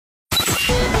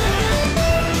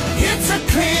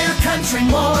Country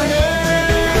Morning.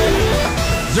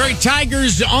 Missouri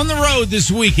Tigers on the road this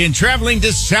weekend, traveling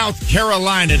to South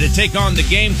Carolina to take on the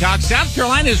Gamecocks. South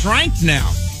Carolina is ranked now.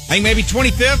 I think maybe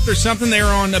 25th or something. They're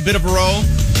on a bit of a roll.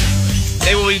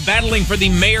 They will be battling for the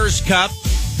Mayor's Cup.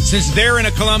 Since they're in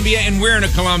a Columbia and we're in a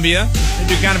Columbia, they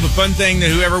do kind of a fun thing that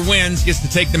whoever wins gets to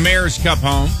take the Mayor's Cup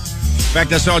home. In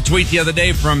fact, I saw a tweet the other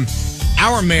day from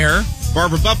our mayor,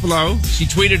 Barbara Buffalo. She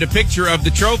tweeted a picture of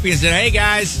the trophy and said, "Hey,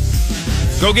 guys,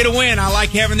 go get a win. I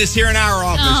like having this here in our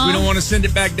office. Aww. We don't want to send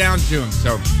it back down to them."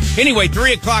 So anyway,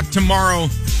 3 o'clock tomorrow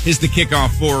is the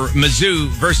kickoff for Mizzou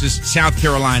versus South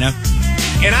Carolina.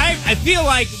 And I feel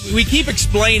like we keep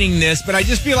explaining this, but I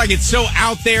just feel like it's so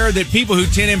out there that people who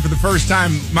tune in for the first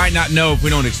time might not know if we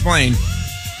don't explain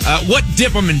what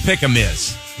Dip 'em and Pick 'em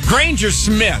is. Granger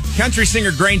Smith, country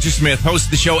singer Granger Smith, hosts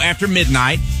the show after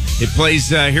midnight. It plays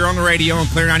here on the radio on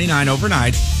Clear 99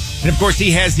 overnight. And, of course,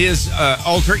 he has his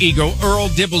alter ego, Earl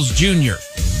Dibbles Junior.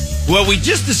 Well, we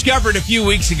just discovered a few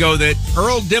weeks ago that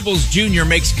Earl Dibbles Jr.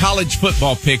 makes college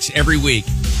football picks every week.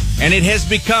 And it has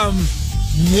become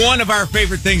one of our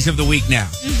favorite things of the week now.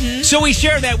 Mm-hmm. So we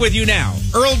share that with you now.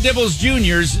 Earl Dibbles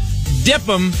Jr.'s Dip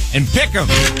 'em and Pick 'em.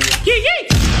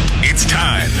 It's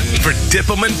time for Dip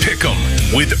 'em and Pick 'em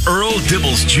with Earl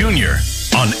Dibbles Jr.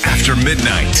 on After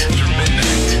Midnight.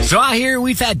 So I hear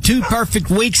we've had 2 perfect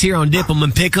weeks here on Dip 'em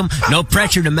and Pick 'em. No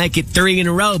pressure to make it 3 in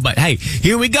a row, but hey,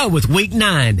 here we go with week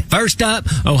 9. First up,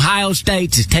 Ohio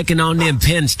State is taking on them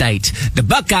Penn States. The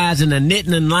Buckeyes and the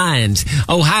Nittany Lions.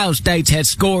 Ohio State has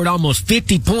scored almost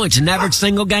 50 points in every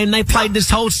single game they played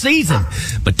this whole season.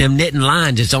 But them Nittany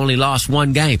Lions has only lost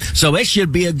 1 game, so it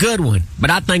should be a good one. But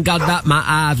I think I'll dot my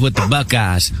I's with the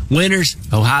Buckeyes. Winners,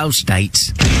 Ohio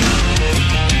State's.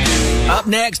 Up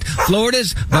next,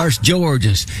 Florida's versus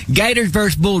Georgia's. Gators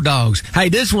versus Bulldogs. Hey,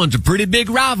 this one's a pretty big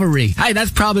rivalry. Hey,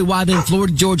 that's probably why them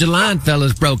Florida-Georgia line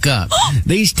fellas broke up.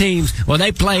 These teams, well,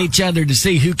 they play each other to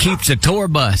see who keeps the tour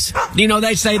bus. You know,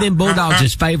 they say them Bulldogs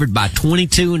is favored by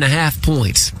 22.5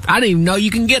 points. I didn't even know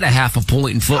you can get a half a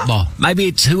point in football. Maybe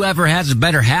it's whoever has a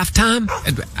better halftime?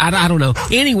 I don't know.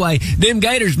 Anyway, them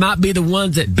Gators might be the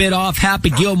ones that bit off Happy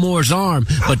Gilmore's arm,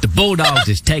 but the Bulldogs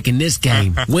is taking this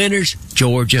game. Winners,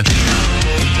 Georgia.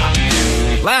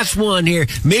 Last one here,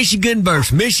 Michigan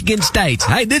versus Michigan State.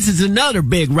 Hey, this is another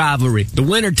big rivalry. The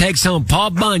winner takes home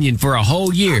Paul Bunyan for a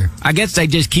whole year. I guess they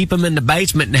just keep him in the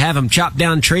basement and have him chop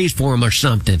down trees for him or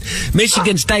something.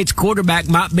 Michigan State's quarterback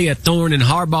might be a thorn in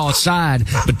Harbaugh's side,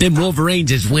 but them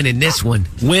Wolverines is winning this one.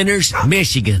 Winners,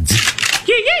 Michigans.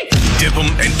 Dip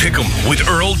 'em and Pick 'em with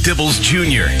Earl Dibbles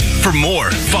Jr. For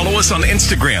more, follow us on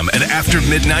Instagram at After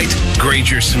Midnight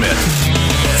Granger Smith.